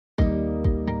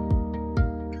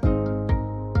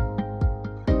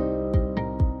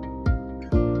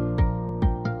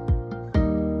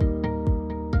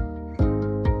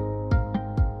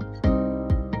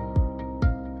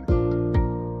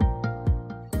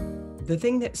The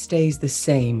thing that stays the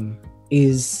same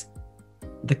is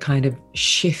the kind of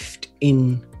shift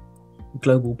in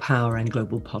global power and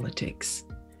global politics,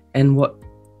 and what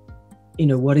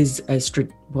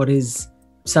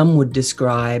some would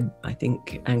describe, I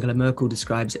think Angela Merkel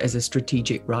describes, as a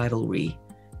strategic rivalry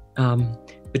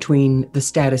between the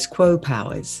status quo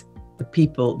powers, the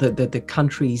people, the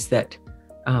countries that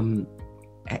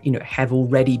have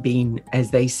already been,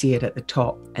 as they see it, at the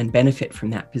top and benefit from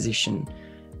that position,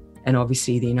 and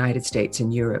obviously the United States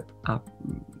and Europe are,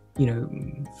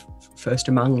 first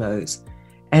among those,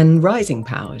 and rising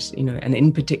powers, and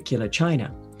in particular China,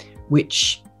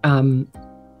 which and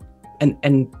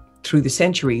through the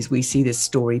centuries we see this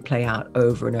story play out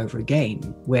over and over again,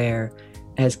 where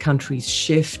as countries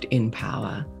shift in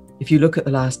power, if you look at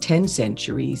the last 10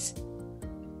 centuries,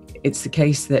 it's the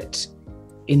case that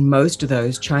in most of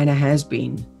those, China has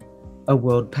been a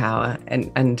world power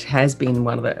and has been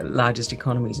one of the largest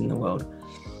economies in the world.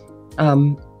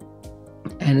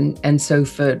 And so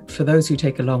for those who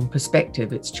take a long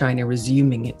perspective, it's China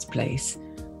resuming its place.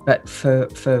 But for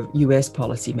US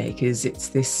policymakers, it's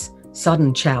this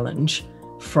sudden challenge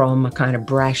from a kind of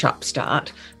brash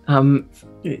upstart from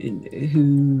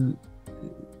whom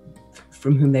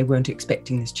they weren't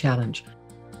expecting this challenge.